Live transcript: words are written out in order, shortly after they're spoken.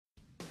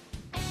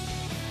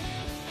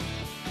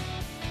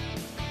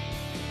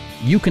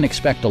You can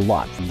expect a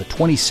lot from the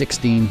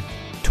 2016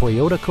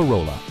 Toyota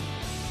Corolla.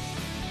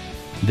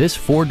 This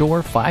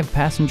four-door,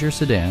 five-passenger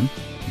sedan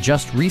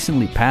just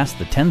recently passed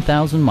the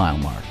 10,000-mile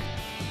mark.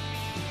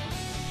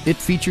 It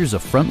features a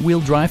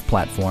front-wheel drive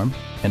platform,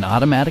 an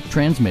automatic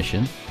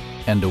transmission,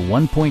 and a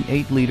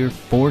 1.8-liter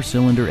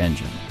four-cylinder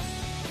engine.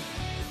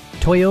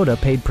 Toyota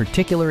paid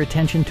particular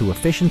attention to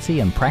efficiency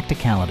and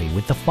practicality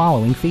with the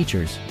following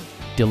features: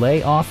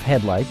 delay-off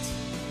headlights,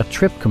 a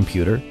trip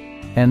computer,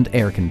 and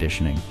air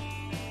conditioning.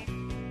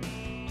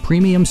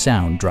 Premium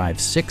sound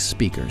drives 6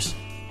 speakers,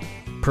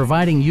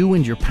 providing you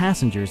and your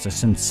passengers a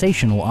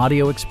sensational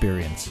audio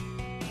experience.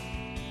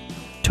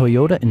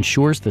 Toyota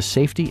ensures the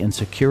safety and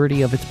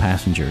security of its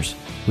passengers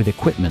with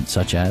equipment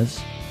such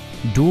as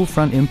dual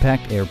front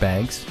impact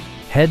airbags,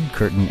 head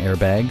curtain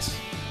airbags,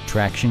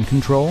 traction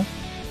control,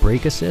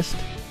 brake assist,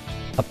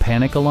 a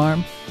panic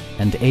alarm,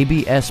 and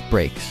ABS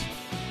brakes.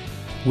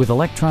 With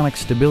electronic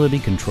stability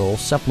control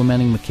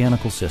supplementing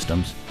mechanical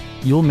systems,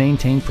 you'll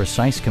maintain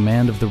precise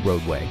command of the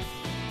roadway.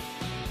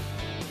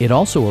 It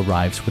also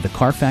arrives with a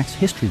Carfax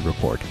history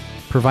report,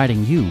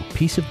 providing you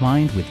peace of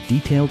mind with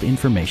detailed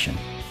information.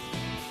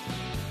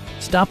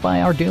 Stop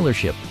by our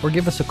dealership or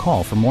give us a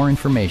call for more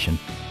information.